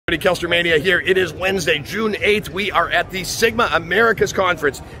Kelstermania here. It is Wednesday, June 8th. We are at the Sigma Americas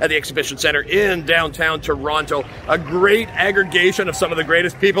Conference at the Exhibition Center in downtown Toronto. A great aggregation of some of the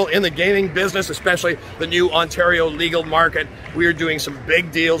greatest people in the gaming business, especially the new Ontario legal market. We are doing some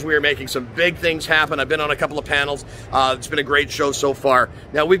big deals. We are making some big things happen. I've been on a couple of panels. It's been a great show so far.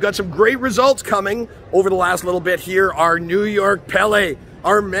 Now, we've got some great results coming over the last little bit here. Our New York Pele,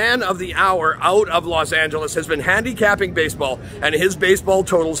 our man of the hour out of Los Angeles, has been handicapping baseball, and his baseball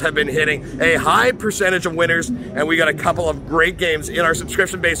totals have been hitting a high percentage of winners, and we got a couple of great games in our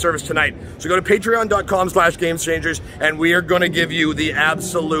subscription-based service tonight. So go to patreon.com/GamesChangers, and we are going to give you the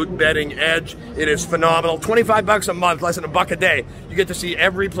absolute betting edge. It is phenomenal. 25 bucks a month, less than $1 a day. You get to see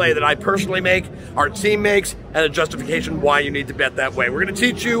every play that I personally make, our team makes, and a justification why you need to bet that way. We're going to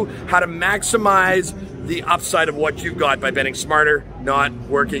teach you how to maximize the upside of what you've got by betting smarter, not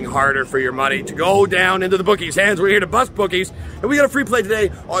working harder for your money to go down into the bookies' hands. We're here to bust bookies, and we got a free play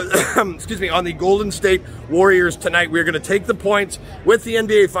today on, excuse me, on the Golden State Warriors tonight. We're going to take the points with the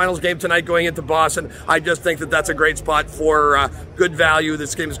NBA Finals game tonight going into Boston. I just think that that's a great spot for good value.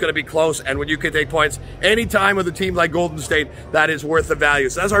 This game is going to be close, and when you can take points anytime with a team like Golden State, that is worth the value.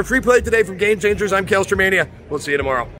 So that's our free play today from Game Changers. I'm Kelstermania. We'll see you tomorrow.